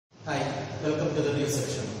Hi, welcome to the new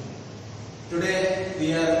section. Today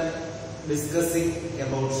we are discussing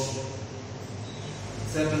about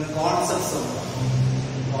certain concepts of.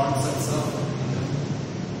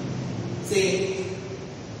 See,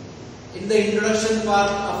 in the introduction part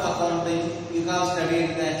of accounting, you have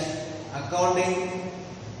studied that accounting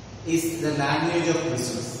is the language of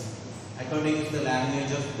business. Accounting is the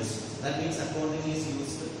language of business. That means accounting is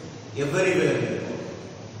used everywhere in the world.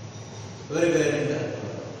 Everywhere in the world.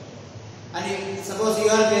 And if, suppose you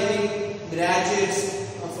are getting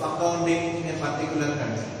graduates of accounting in a particular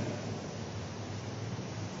country,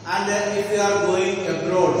 and if you are going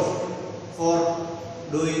abroad for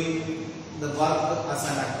doing the work as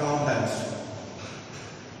an accountant,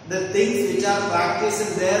 the things which are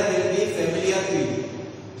practiced there will be familiar to you.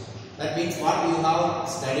 That means what you have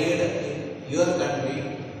studied in your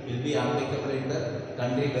country will be applicable in the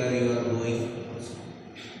country where you are going.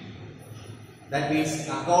 That means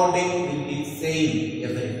accounting will be same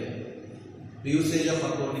everywhere. The usage of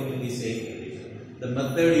accounting will be same. The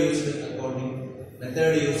method used in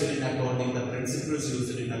accounting, the principles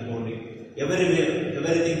used in accounting, everywhere,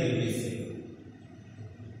 everything will be same.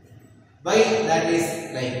 Why that is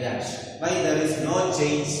like that? Why there is no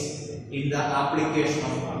change in the application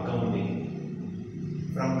of accounting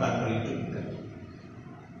from country to country?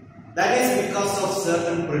 That is because of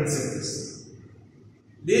certain principles.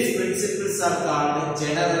 These principles are called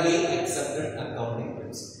generally accepted accounting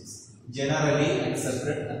principles. Generally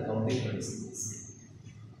accepted accounting principles.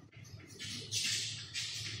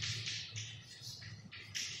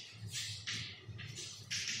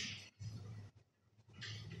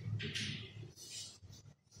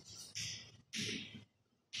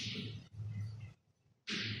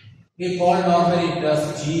 We call normally it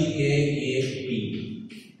as GAAP.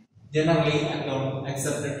 Generally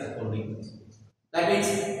accepted accounting principles. That means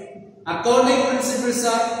accounting principles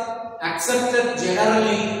are accepted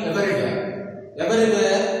generally everywhere.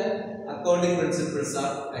 Everywhere accounting principles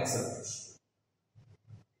are accepted.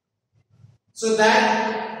 So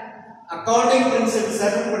that accounting principles,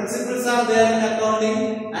 certain principles are there in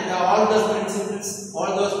accounting, and all those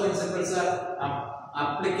principles are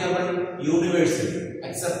applicable universally,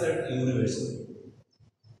 accepted universally.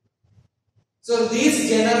 So these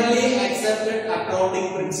generally accepted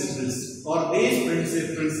accounting principles, or these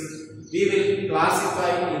principles, we will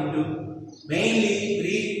classify into mainly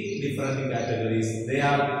three different categories. They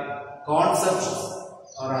are concepts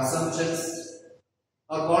or assumptions,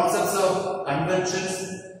 or concepts of conventions,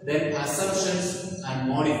 then assumptions and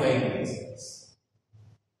modifying principles.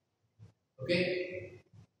 Okay?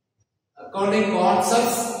 Accounting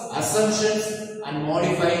concepts, assumptions and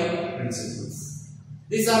modifying principles.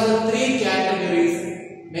 These are the main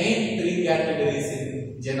three categories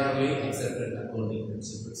in generally accepted accounting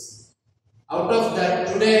principles. Out of that,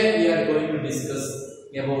 today we are going to discuss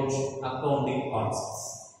about accounting concepts.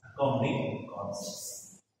 Accounting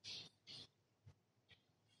concepts.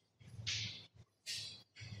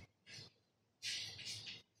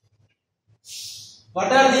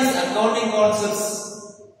 What are these accounting concepts?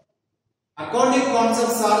 Accounting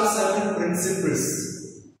concepts are certain principles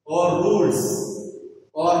or rules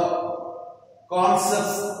or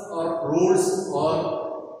concepts or rules or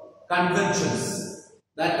conventions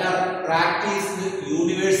that are practiced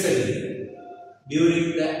universally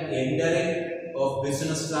during the entering of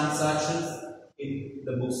business transactions in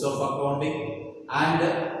the books of accounting, and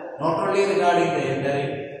not only regarding the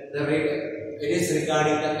entering, it is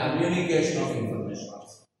regarding the communication of information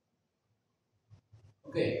also.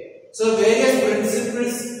 Okay, so various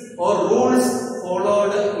principles or rules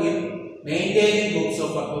followed in maintaining books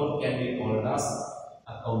of account can be called as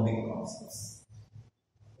accounting concepts.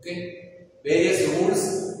 Okay, various rules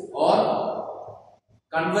or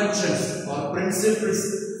conventions or principles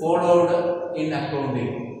followed in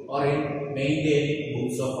accounting or in maintaining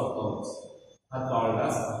books of accounts are called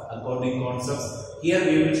as accounting concepts. Here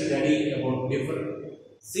we will study about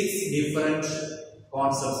six different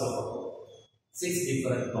concepts of accounting. 6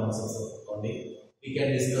 different concepts of accounting. We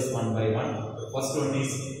can discuss one by one. The first one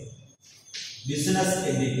is business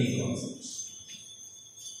entity concept.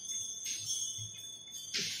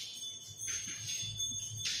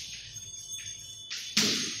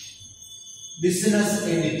 Business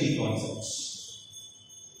entity concept.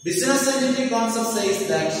 Business entity concept says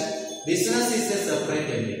that business is a separate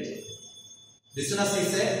entity. Business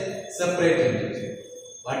is a separate entity.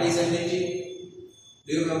 What is entity?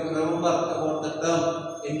 Do you remember about the term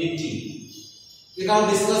entity? We have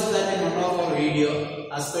discussed that in one of our video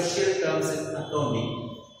as special terms in accounting.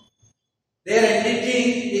 Their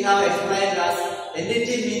entity we have explained as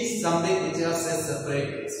entity means something which has a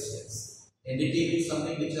separate existence. Entity means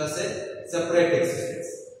something which has a separate existence.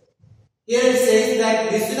 Here it says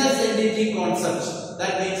that business entity concept.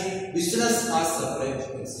 That means business has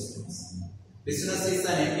separate existence. Business is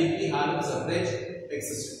an entity having separate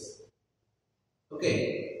existence.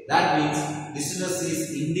 Okay, that means business is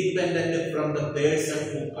independent from the person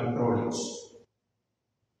who controls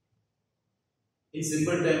it. In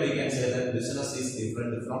simple terms, we can say that business is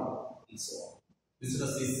different from its own.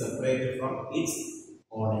 Business is separated from its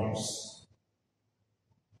owners.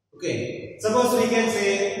 Okay, suppose we can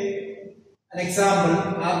say an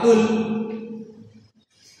example. Abdul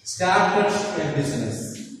started a business.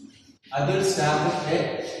 Abdul started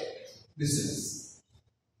a business.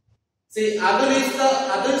 See,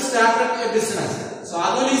 Abdul started a business. So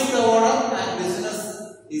Abdul is the owner and business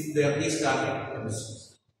is there. He started a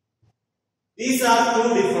business. These are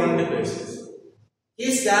two different persons.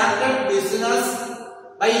 He started business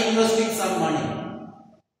by investing some money.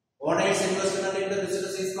 Owner's investment in the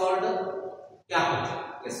business is called capital.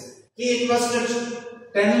 Yes. He invested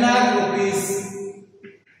 10 lakh rupees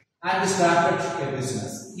and started a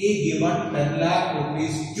business. He given 10 lakh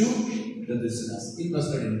rupees to the business,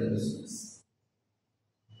 invested in the business.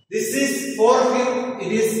 This is for him,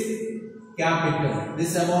 it is capital.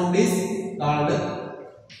 This amount is called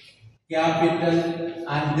capital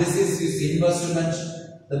and this is his investment.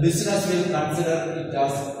 The business will consider it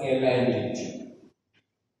as a liability.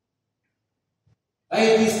 Why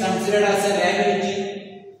it is considered as a liability?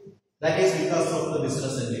 That is because of the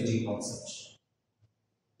business entity concept.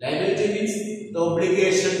 Liability means the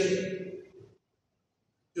obligation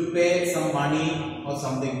to pay some money or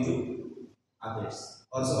something to others.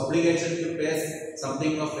 Also obligation to pay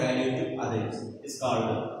something of value to others is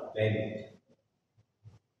called liability.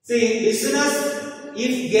 See, business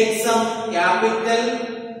if get some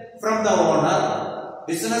capital from the owner,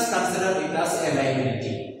 business consider it as a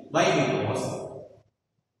liability. Why? Because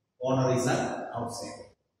owner is an outsider.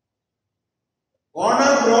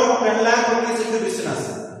 Owner brought 10 lakh rupees into business.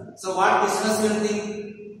 So what business will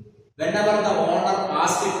think? Whenever the owner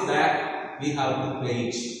asks it back, we have to pay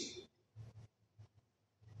it.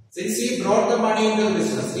 Since he brought the money into the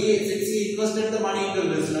business, since he invested the money into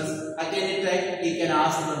the business, at any time he can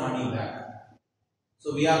ask the money back.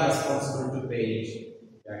 So we are responsible to pay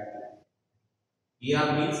it back.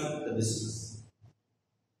 ER means the business.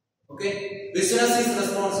 Okay, business is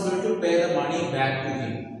responsible to pay the money back to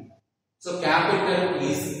him. So capital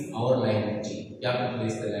is our liability. Capital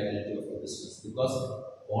is the liability of the business because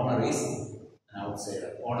owner is an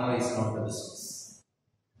outsider. Owner is not the business.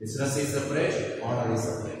 Business is separate. Owner is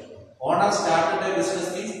separate. Owner started a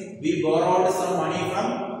business means we borrowed some money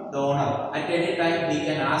from the owner. At any time we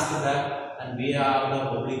can ask back and we have the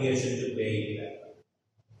obligation to pay it back.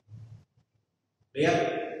 Clear?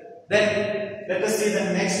 Then let us see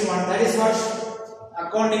the next one. That is what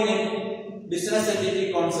accounting in business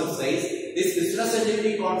entity concept says. This business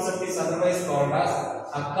entity concept is otherwise called as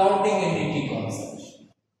accounting entity concept.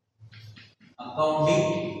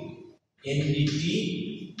 Accounting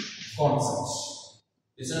entity concept.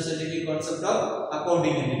 Business entity concept or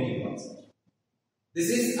accounting entity concept. This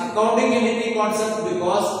is accounting entity concept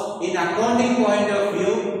because in accounting point of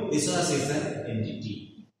view, business is an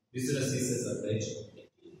entity. Business is a separate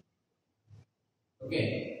entity. Okay.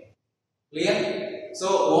 Clear?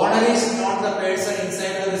 So owner is not the person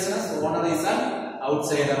inside the business. Owner is an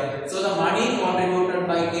outsider. So the money contributed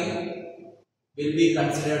by him will be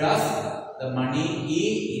considered as the money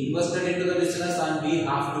he invested into the business and we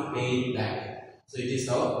have to pay it back. So it is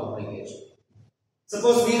our obligation.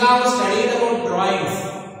 Suppose we have studied about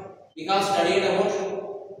drawings. We have studied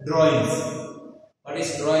about drawings. What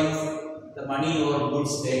is drawings? The money or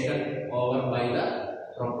goods taken over by the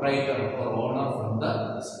proprietor or owner from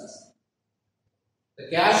the business. The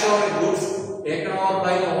cash or goods taken over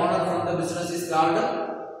by the owner from the business is called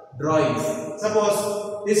drawings.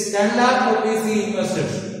 Suppose this 10 lakh rupees he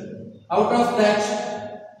invested. Out of that,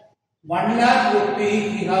 1 lakh rupee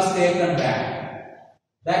he has taken back.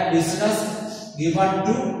 That business given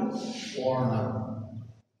to owner.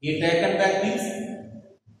 He taken back means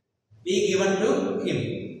he given to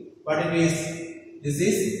him. But it is, this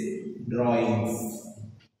is drawings.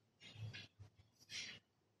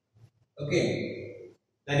 Okay,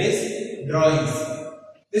 that is drawings.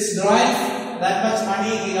 This drawings, that much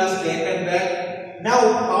money he has taken back. Now,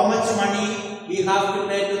 how much money we have to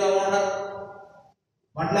pay to the owner?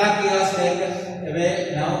 1 lakh he has taken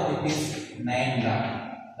away. Now it is 9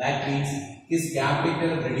 lakh. That means his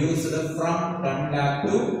capital reduced from 10 lakh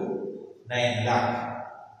to 9 lakh.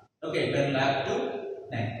 Okay, 10 lakh to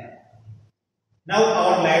 9 lakh. Now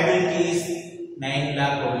our liability is 9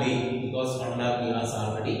 lakh only because 1 lakh he has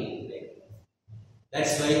already paid.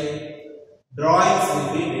 That's why drawings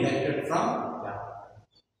will be deducted from capital.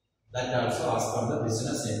 That also as per the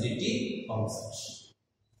business entity concept.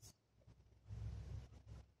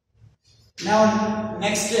 Now,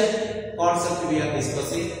 next concept we are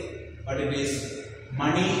discussing, but it is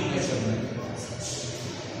money measurement concept.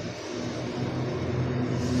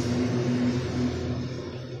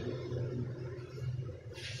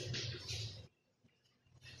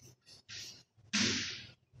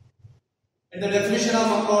 In the definition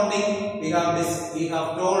of accounting, we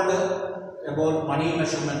have told about money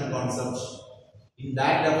measurement concept. In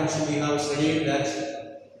that definition, we have studied that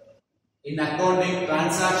in accounting,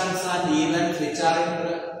 transactions and events which are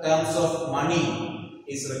in terms of money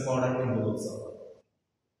is recorded in the books of account.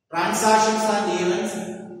 Transactions and events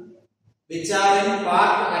which are in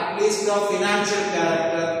part at least of financial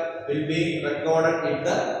character will be recorded in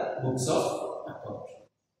the books of account.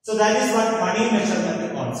 So that is what money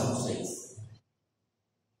measurement concept says.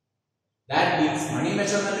 That means money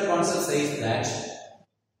measurement concept says that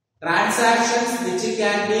transactions which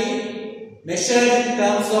can be measured in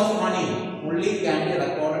terms of money only can be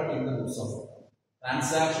recorded in the books of account.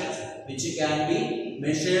 Transactions which can be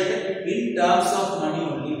measured in terms of money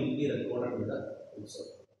only will be recorded in the books of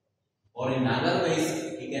account. Or in other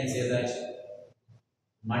ways, we can say that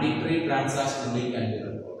monetary transaction only can be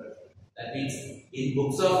recorded. That means in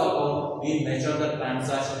books of account, we measure the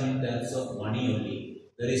transaction in terms of money only.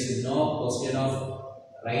 There is no question of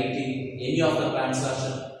writing any of the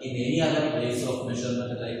transaction in any other place of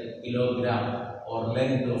measurement like kilogram or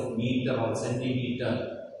length of meter or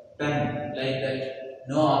centimeter, ton, like that.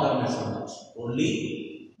 No other measurement,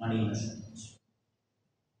 only money measurement.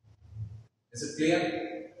 Is it clear?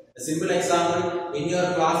 A simple example, in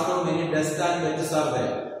your classroom many desks and benches are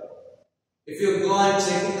there. If you go and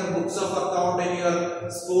check the books of account in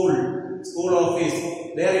your school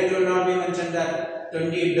office, there it will not be mentioned that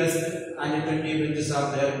 20 desks and 20 benches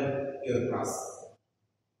are there in your class.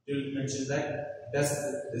 It will mention that desk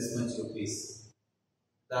this much rupees.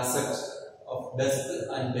 The asset of desk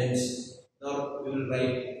and bench, or we will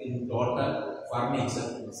write in total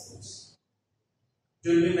furniture this much. It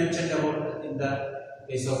will be mentioned about in the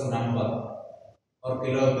case of number or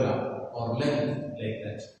kilogram or length, like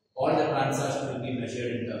that. All the transactions will be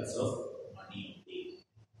measured in terms of money.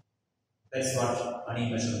 That's what money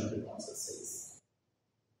measurement concept says.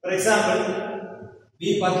 For example,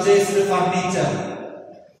 we purchased furniture.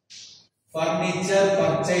 Furniture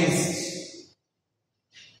purchased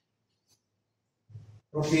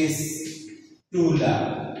rupees 2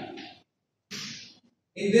 lakh.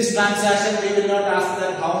 In this transaction, we will not ask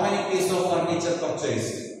that how many pieces of furniture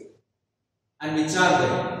purchased and which are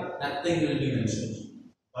there. Nothing will be mentioned.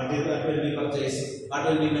 What will be purchased? What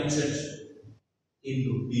will be mentioned in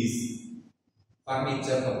rupees?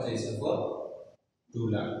 Furniture purchased for 2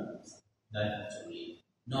 lakh. That actually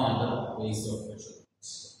no other ways of measurement.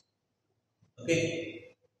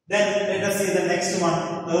 Okay. Then let us see the next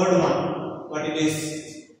one, third one. What it is?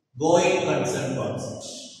 Going concern concept.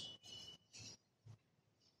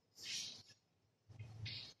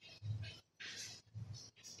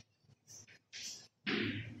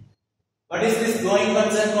 What is this going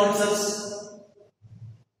concern concept?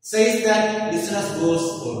 Says that business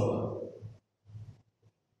goes forward.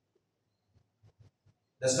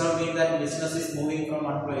 Does not mean that business is moving from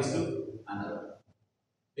one place to another.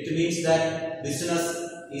 It means that business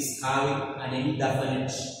is having an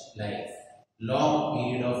indefinite life. Long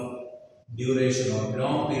period of duration or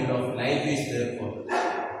long period of life is there for it.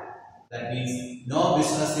 That means no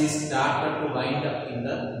business is started to wind up in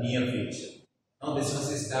the near future. No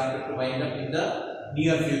business is started to wind up in the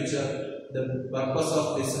near future. The purpose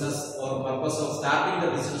of business or purpose of starting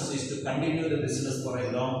the business is to continue the business for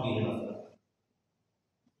a long period of time.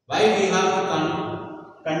 Why we have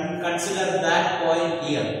to consider that point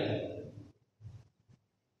here?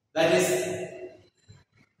 That is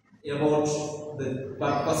about the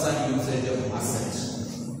purpose and usage of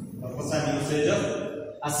assets. Purpose and usage of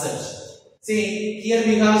assets. See, here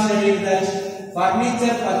we have studied that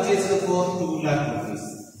furniture purchased for 2 lakh rupees.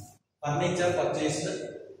 Furniture purchased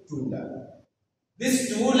 2 lakh.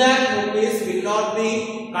 This 2 lakh rupees will not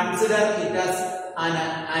be considered it as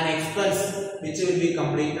an expense which will be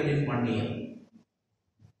completed in 1 year.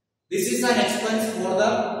 This is an expense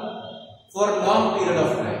for long period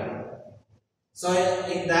of time. So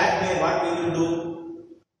in that way, what we will do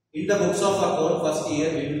in the books of account, first year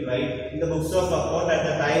we will write in the books of account at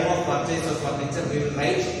the time of purchase of furniture we will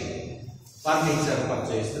write furniture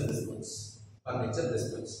purchased this much, furniture this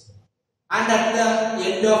much, and at the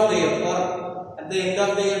end of the year or at the end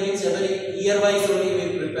of the year means every year wise only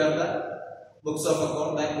we prepare the books of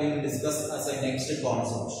account that we will discuss as a next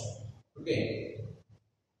concept. Okay.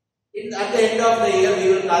 At the end of the year, we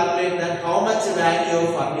will calculate that how much value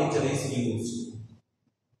of furniture is used.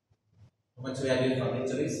 How much value of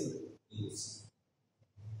furniture is used.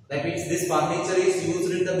 That means this furniture is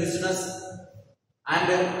used in the business,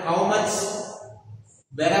 and how much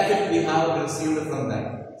benefit we have received from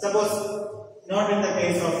that. Suppose not in the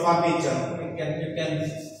case of furniture, you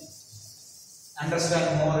can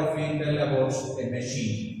understand more if we tell about a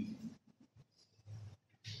machine.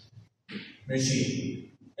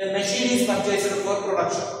 A machine is purchased for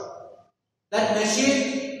production. That machine,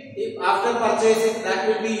 if after purchasing, that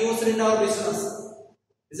will be used in our business,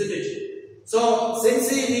 isn't it? So, since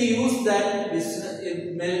we use that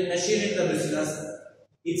machine in the business,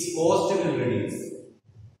 its cost will reduce.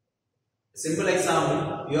 A simple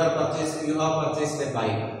example: you have purchased a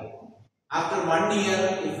bike. After 1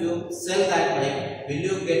 year, if you sell that bike, will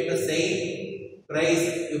you get the same price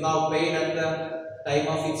you have paid at the time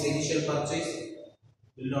of its initial purchase?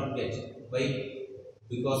 Will not get. Why?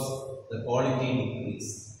 Because the quality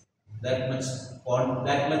decreased. That much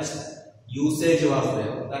usage was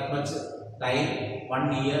there. That much time,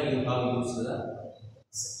 1 year you have used the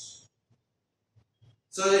asset.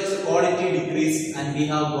 So its quality decreased and we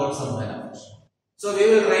have got some benefit. So we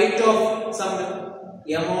will write off some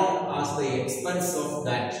amount as the expense of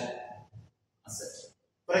that asset.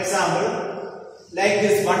 For example, like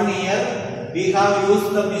this 1 year we have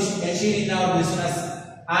used the machine in our business,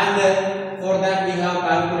 and for that we have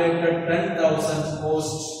calculated 10,000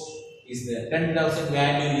 cost is there. 10,000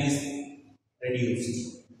 value is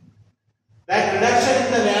reduced. That reduction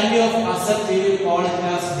in the value of asset we will call it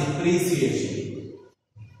as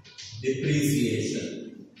depreciation.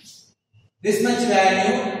 This much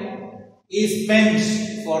value is spent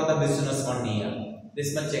for the business 1 year.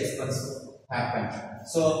 This much expense happened.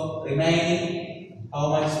 So remaining how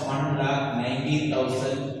much?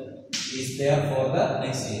 1,19,000 is there for the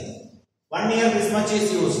next year. 1 year this much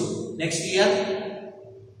is used. Next year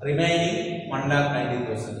remaining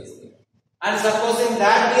 1,90,000 is there. And supposing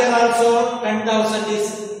that year also 10,000 is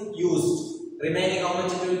used. Remaining how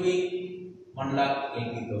much it will be?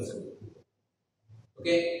 1,80,000.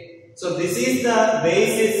 Okay. So this is the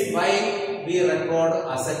basis why we record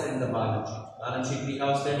asset in the balance sheet. Balance sheet we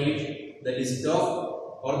have studied the list of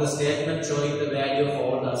or the statement showing the value of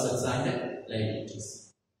all the assets and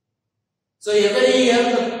liabilities. So every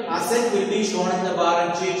year the asset will be shown in the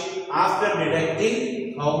balance sheet after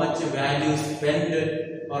deducting how much value spent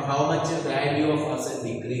or how much value of asset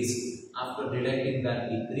decreased. After deducting that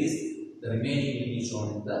decrease, the remaining will be shown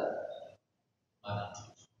in the balance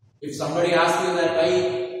sheet. If somebody asks you that why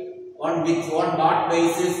on what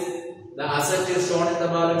basis the asset is shown in the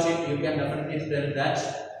balance sheet, you can definitely tell that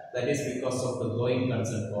is because of the going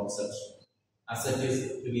concern concept. Asset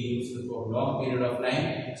is to be used for a long period of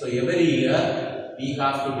time. So every year we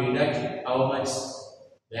have to deduct how much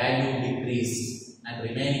value decreased, and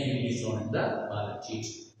remaining will be shown in the balance sheet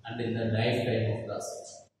and in the lifetime of the asset.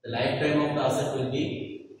 The lifetime of the asset will be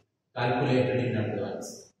calculated in advance.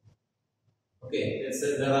 Okay, let's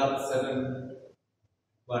say there are certain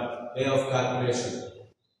way of calculation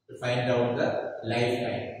to find out the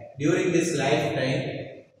lifetime. During this lifetime,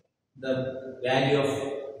 the value of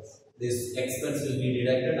this expense will be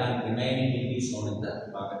deducted and remaining will be shown in the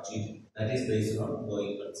balance sheet. That is based on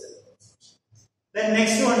going concern. The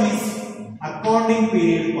next one is accounting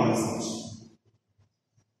period concept.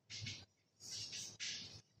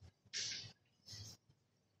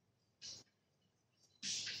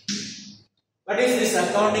 What is this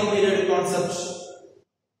accounting period concept?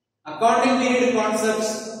 Accounting period concept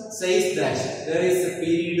says that there is a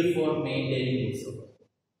period for maintaining books of account.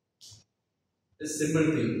 The simple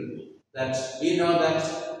thing that we know that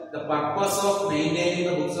the purpose of maintaining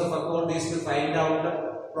the books of account is to find out the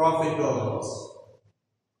profit or loss.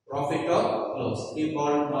 Profit or loss. We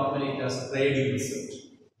call normally it as trading result.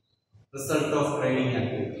 Result of trading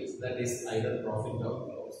activities. That is either profit or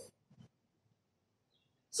loss.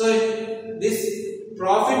 So this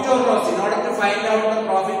profit or loss, in order to find out the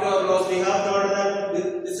profit or loss, we have thought that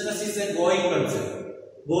business is a going concern,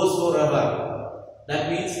 goes forever. That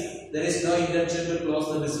means there is no intention to close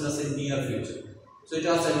the business in near future. So it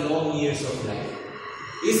has a long years of life.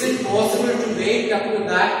 Is it possible to wait up to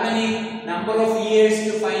that many number of years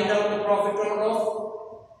to find out the profit or loss?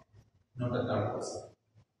 Not at all possible.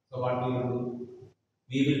 So what we will do?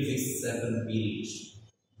 We will fix certain periods.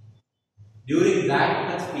 During that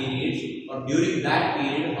much period or during that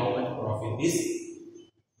period, how much profit is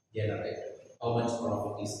generated, how much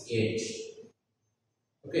profit is earned.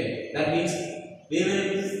 Okay, that means we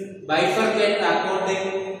will bifurcate the accounting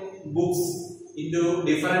books into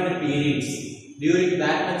different periods. During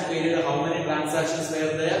that much period, how many transactions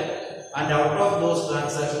were there, and out of those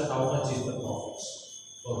transactions, how much is the profit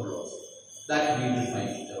or loss? That we will find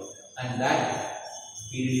it out, and that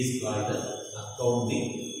period is called the accounting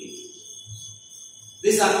period.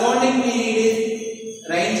 This accounting period is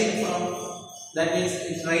ranging from, that means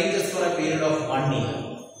it ranges for a period of 1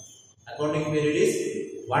 year. Accounting period is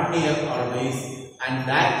 1 year always, and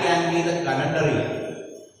that can be the calendar year.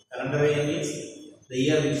 Calendar year means the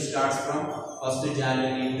year which starts from 1st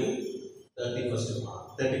January to 31st March,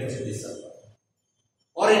 31st December.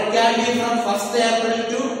 Or it can be from 1st April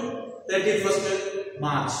to 31st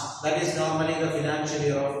March. That is normally the financial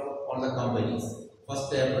year of all the companies. 1st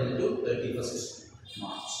April to 31st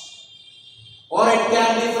March. Or it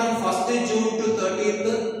can be from 1st June to 30th,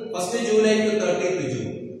 1st July to 30th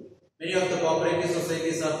June. Many of the cooperative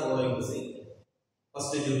societies are following the same.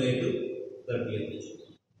 1st July to 30th June.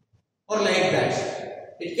 Or like that.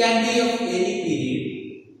 It can be of any period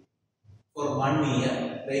for 1 year,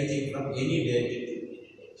 ranging from any date to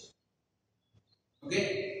any date. Okay?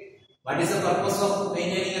 What is the purpose of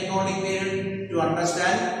maintaining accounting period? To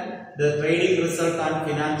understand the trading result and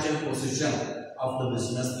financial position of the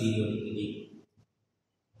business periodically.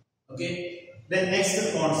 Okay? Then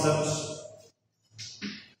next concept,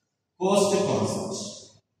 cost concept.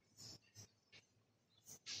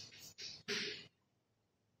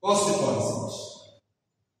 Cost concept.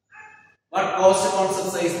 What cost concept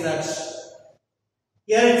says that?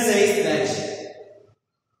 Here it says that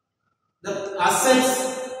the assets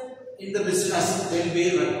in the business will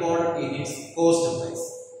be recorded in its cost price.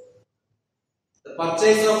 The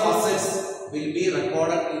purchase of assets will be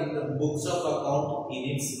recorded in the books of account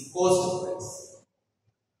in its cost price.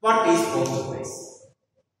 What is cost price?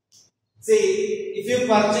 See, if you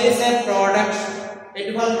purchase a product,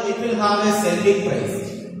 it will have a selling price.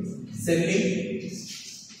 Selling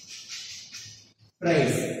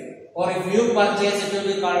price. Or if you purchase, it will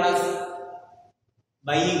be called as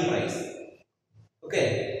buying price. Okay.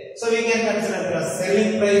 So we can consider the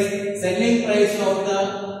selling price. Selling price of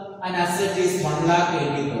an asset is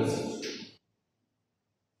 1,80,000.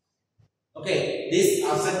 Okay. This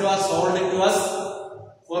asset was sold to us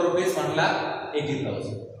for rupees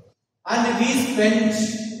 1,80,000. And we spent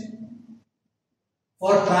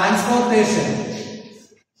for transportation.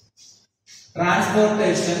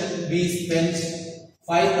 We spent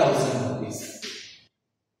 5,000 rupees.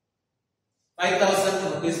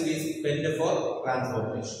 5,000 rupees we spend for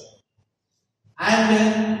transportation.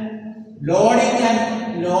 And loading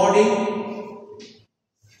and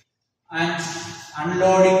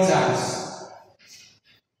unloading charge.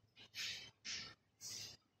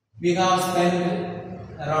 We have spent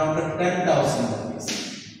around 10,000 rupees.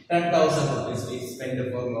 10,000 rupees we spend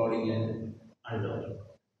for loading and unloading.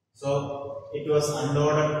 So it was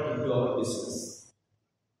unloaded into our business.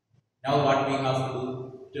 Now what we have to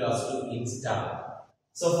do to install.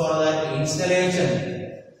 So for that installation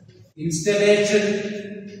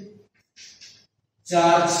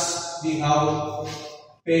charge we have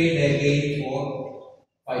paid again for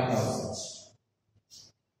 5,000.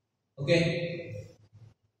 Okay.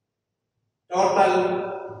 Total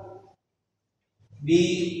we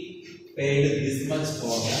paid this much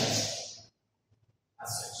for that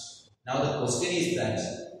asset. Now the question is that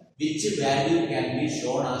which value can be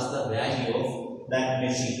shown as the value of that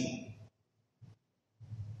machine?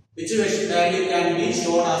 Which value can be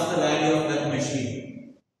shown as the value of that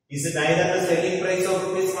machine? Is it either the selling price of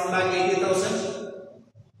rupees 1,80,000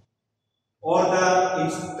 or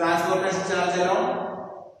the transportation charge alone?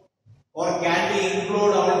 Or can we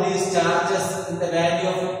include all these charges in the value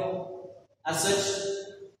of asset?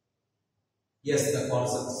 Yes, the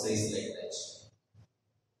concept says like that.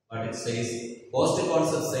 But it says, cost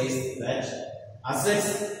concept says that assets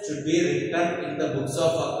should be written in the books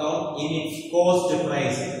of account in its cost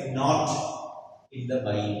price, not in the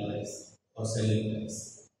buying price or selling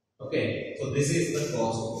price. Okay, so this is the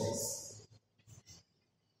cost price.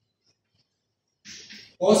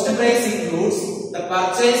 Cost price includes the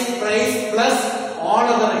purchase price plus all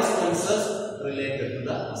other expenses related to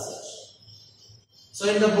the asset. So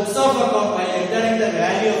in the books of account, by entering the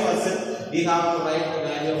value of asset, we have to write the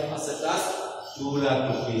value of asset as 2 lakh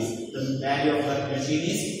rupees. The value of that machine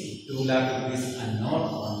is 2 lakh rupees and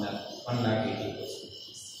not 1,80,000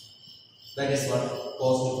 rupees. That is what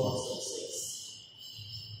cost concept says.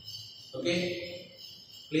 Okay?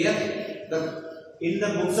 Clear? In the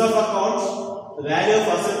books of accounts, the value of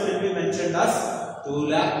asset will be mentioned as 2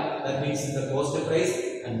 lakh. That means in the cost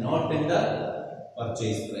price and not in the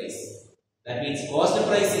purchase price. That means cost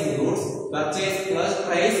price includes purchase plus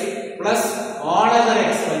price plus all other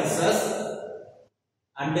expenses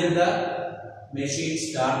until the machine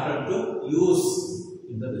started to use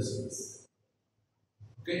in the business.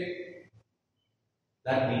 Okay.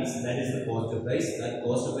 That means that is the cost price. That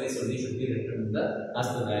cost price only should be written in the as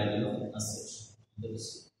the diagram as such.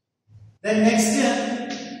 Then next,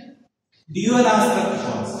 dual aspect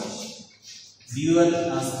concept. Dual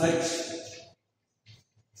aspect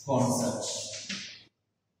concept.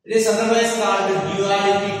 It is otherwise called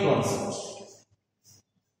duality concept.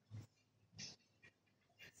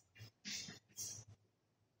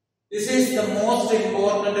 This is the most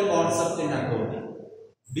important concept in accounting.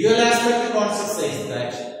 Dual aspect concept says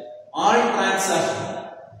that all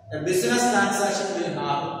transactions, a business transaction will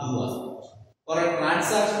have two aspects, or a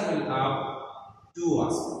transaction will have two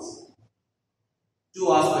aspects. Two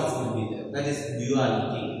aspects will be there. That is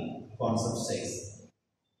duality concept says.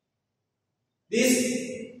 These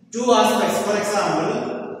two aspects, for example,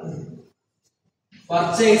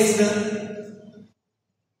 purchased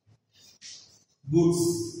goods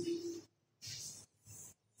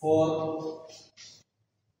for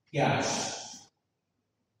cash.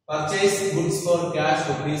 Purchase goods for cash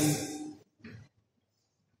rupees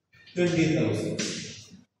 20,000.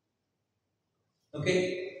 Okay.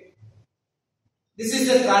 This is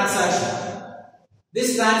the transaction.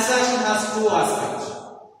 This transaction has two aspects.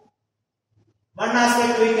 One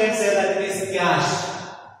aspect we can say that it is cash,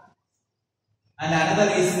 and another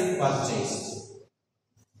is purchased.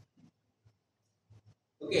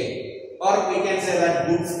 Okay. Or we can say that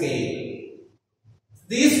goods came.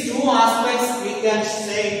 These two aspects we can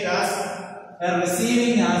say it as a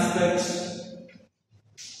receiving aspect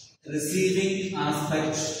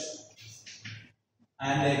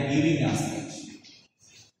and a giving aspect.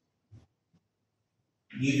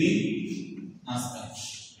 Giving aspect.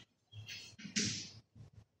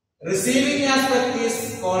 Receiving aspect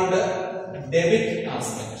is called debit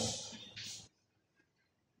aspect.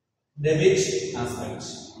 Debit aspect.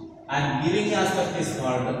 And giving aspect is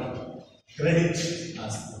called credit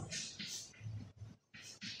aspect.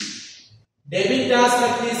 Debit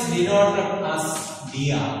aspect is denoted as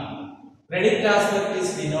DR. Credit aspect is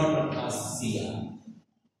denoted as CR.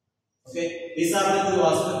 Okay, these are the two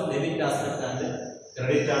aspects, debit aspect and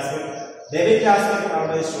credit aspect. Debit aspect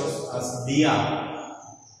always shows as DR.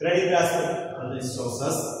 Credit aspect always shows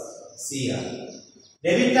as CR.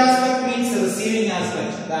 Debit aspect means the receiving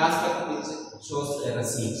aspect, the aspect which shows a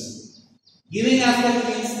receipt. Giving aspect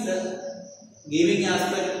means the giving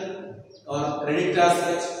aspect or credit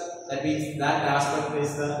aspect, that means that aspect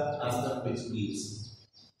is the aspect which gives.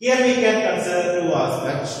 Here we can consider two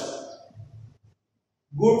aspects,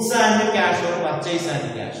 goods and cash or purchase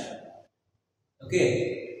and cash.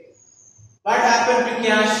 Okay. What happened to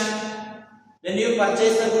cash? When you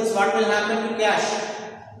purchase the goods, what will happen to cash?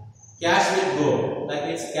 Cash will go. That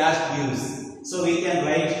means cash gives. So we can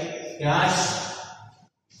write cash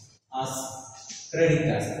as credit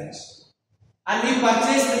aspect. And we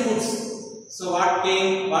purchased the goods. So what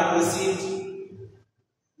came? What received?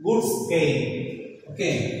 Goods came.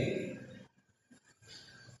 Okay.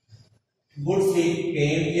 Goods came.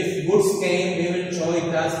 If goods came, we will show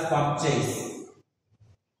it as purchase.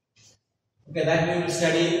 Okay, that we will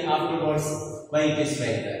study afterwards why it is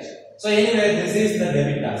like that. So anyway, this is the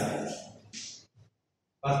debit aspect.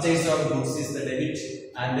 Purchase of goods is the debit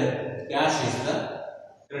and cash is the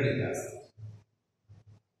credit aspect.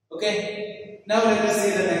 Okay. Now let us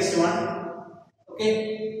see the next one. Okay.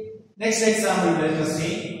 Next example let us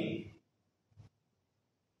see.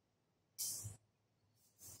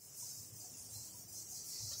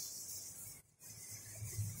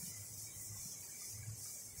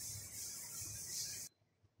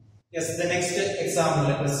 Yes, the next example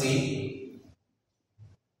let us see.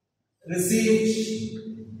 Received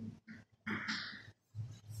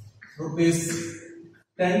rupees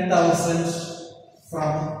 10,000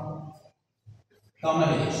 from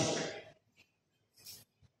Kamalesh.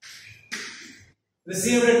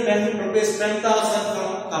 Received rupees 10,000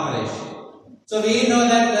 from Kamalesh. So we know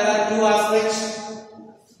that there are two aspects.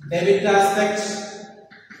 Debit aspect.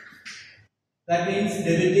 That means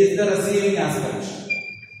debit is the receiving aspect.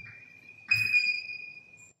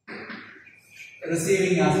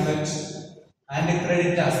 Receiving aspect and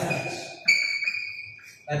credit aspect.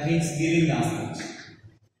 That means giving aspect.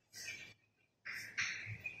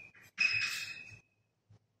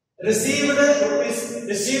 Received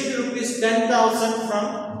rupees 10,000 from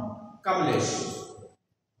Kamalesh.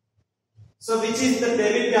 So which is the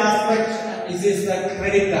debit aspect? This is the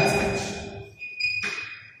credit aspect.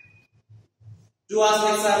 Two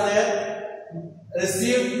aspects are there.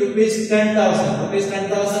 Received rupees 10,000. Rupees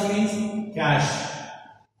 10,000 means cash.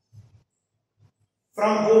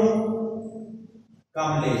 From whom?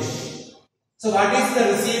 Kamlesh. So what is the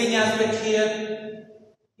receiving aspect here?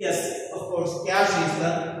 Yes, of course, cash is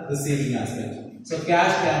the receiving aspect. So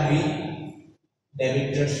cash can be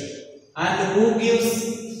debited. And who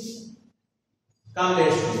gives?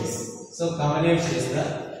 Kamlesh gives. So Kamlesh is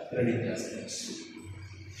the credit aspect.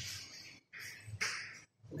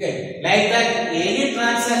 Okay, like that, any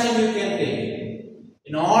transaction you can take.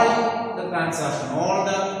 In all the transaction, all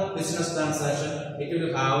the business transaction, it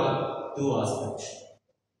will have two aspects.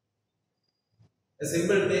 A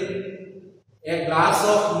simple thing, a glass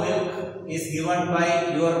of milk is given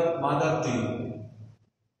by your mother to you.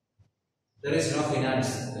 There is no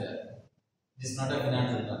finance there. It is not a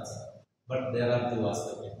financial concept, but there are two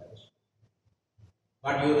aspects in that.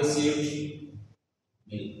 What you received,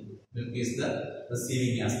 milk. Milk is the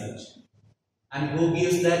receiving aspect. And who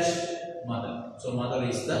gives that? Mother. So mother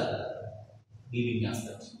is the giving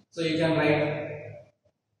aspect. So you can write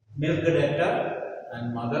milk debtor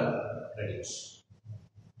and mother credit.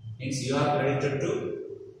 Means you are credited to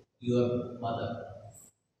your mother.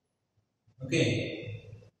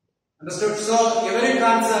 Okay. Understood? So every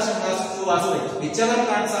transaction has two aspects. Whichever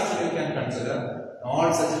transaction you can consider,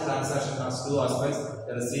 all such transaction has two aspects,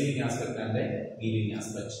 the receiving aspect and the giving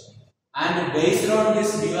aspect. And based on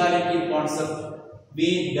this duality concept,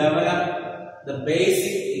 we develop the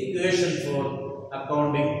basic equation for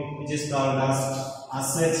accounting, which is called as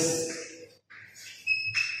assets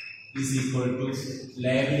is equal to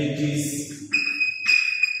liabilities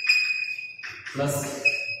plus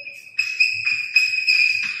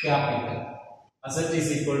capital. Asset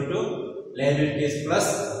is equal to liabilities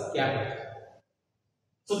plus capital.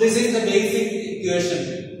 So this is the basic equation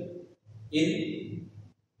in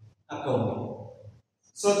accounting.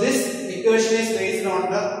 So this equation is based on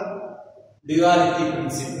the duality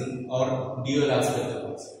principle or dual aspect of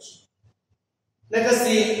conception. Let us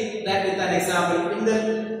see that with an example.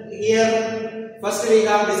 Here, first we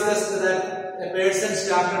have discussed that a person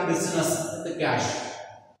started business with the cash.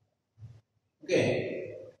 Okay.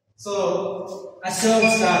 So Ashok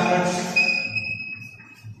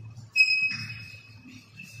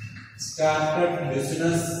started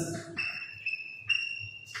business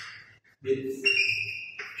with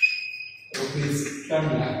rupees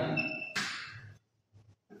 10 lakh.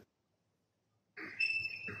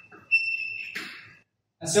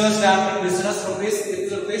 Ashok started business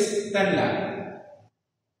with rupees 10 lakh.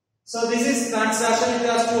 So this is transaction, it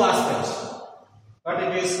has two aspects. But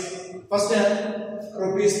it is first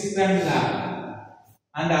rupees 10 lakh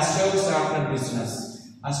and Ashok started business.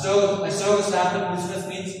 Ashok started business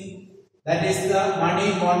means that is the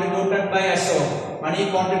money contributed by Ashok.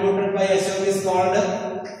 Money contributed by Ashok is called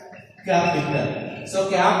capital. So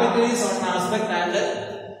capital is one aspect and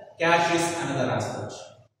cash is another aspect.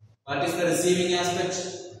 What is the receiving aspect?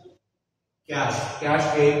 Cash.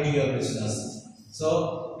 Cash came to your business.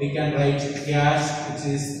 So we can write cash, which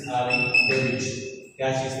is having debit.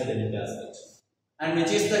 Cash is the debit aspect. And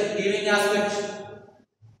which is the giving aspect?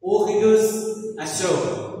 Who gives?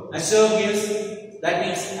 Ashok. Ashok gives. That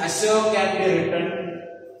means Ashok can be written.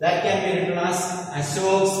 That can be written as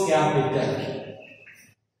Ashok's capital.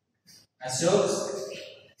 Ashok's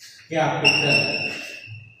capital.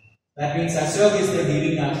 That means Ashok is the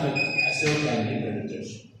giving aspect. Ashok can be credited.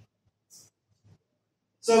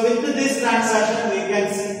 So with this transaction, we can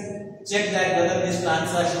check that whether this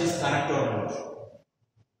transaction is correct or not.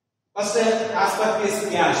 First aspect is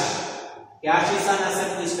cash. Cash is an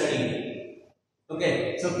asset we studied.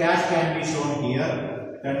 Okay, so cash can be shown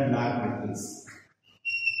here, 10 lakh rupees.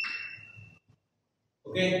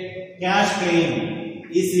 Okay, cash gain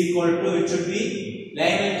is equal to, it should be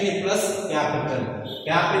liability plus capital.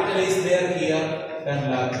 Capital is there here,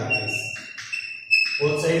 10 lakh rupees.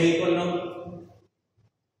 Both sides equal now.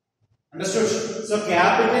 Understood? So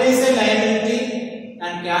capital is a liability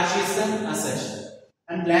and cash is an asset.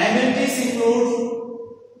 And liabilities include,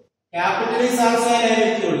 capital is also a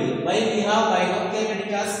liability only. Why we have bifurcated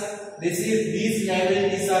it as these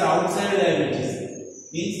liabilities are outside liabilities.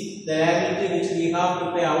 Means the liability which we have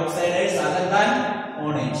to pay outsiders other than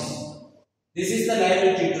owners. This is the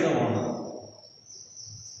liability to the owner.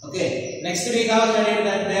 Okay. Next we have studied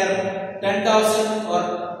that there 10,000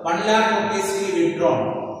 or 1 lakh rupees he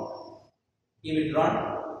withdrawn. He withdrawn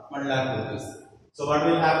 1 lakh rupees. So what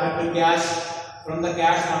will happen to cash? From the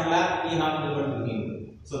cash 1 lakh he have given to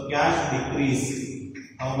him. So cash decrease.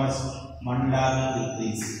 How much? 1 lakh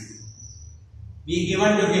decrease. We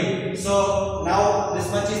given to him. So now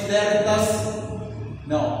this much is there with us?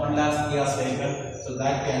 No, 1 lakh he has taken. So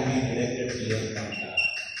that can be deducted here 1 lakh.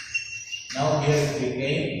 Now here it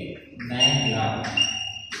became 9 lakh.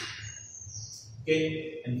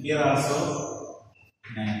 Okay, and here also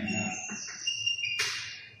 9 lakh.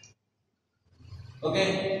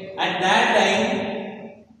 Okay, at that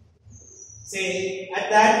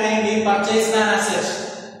time we purchased an asset.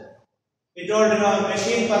 We told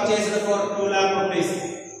machine purchased for 2 lakh rupees.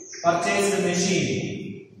 Purchased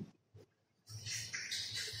machine.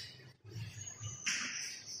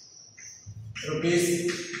 Rupees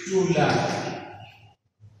 2 lakh.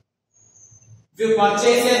 If you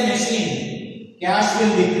purchase a machine, cash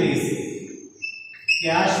will decrease.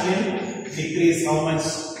 Cash will decrease. How much?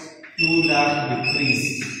 2 lakh decrease.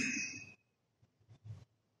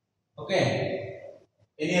 Okay.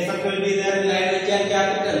 Any effect will be there in liability and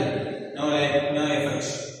capital? No effect.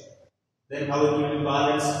 Then how it will be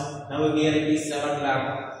balanced? Now here it is 7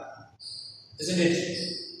 lakh. Isn't it?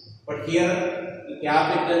 But here the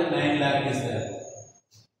capital 9 lakh is there.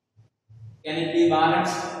 Can it be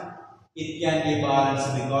balanced? It can be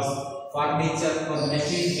balanced because furniture for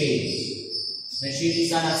machine came. Machine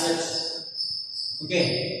is an asset.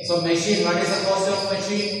 Okay, so machine, what is the cost of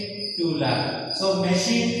machine? 2 lakh. So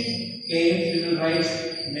machine came, we will write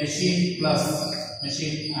machine plus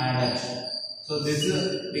machine added. So this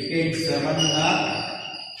became 7 lakh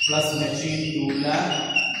plus machine 2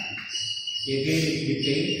 lakh. Again it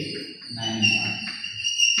became 9 lakh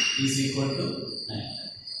is equal to 9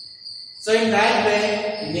 lakh. So in that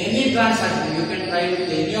way, in any transaction, you can try with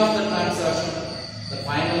any of the transaction, the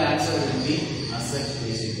final answer will be asset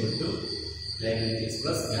is equal to liabilities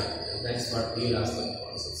plus capital. That's what real aspect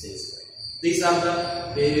concept says. These are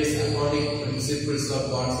the various accounting principles or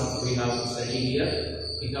concepts we have studied here.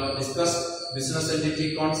 We have discussed business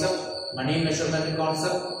entity concept, money measurement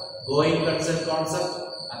concept, going concern concept,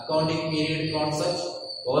 accounting period concept,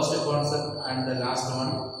 cost concept, and the last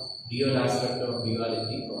one, dual aspect of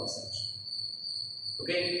duality concept.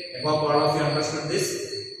 Okay, I hope all of you understood this.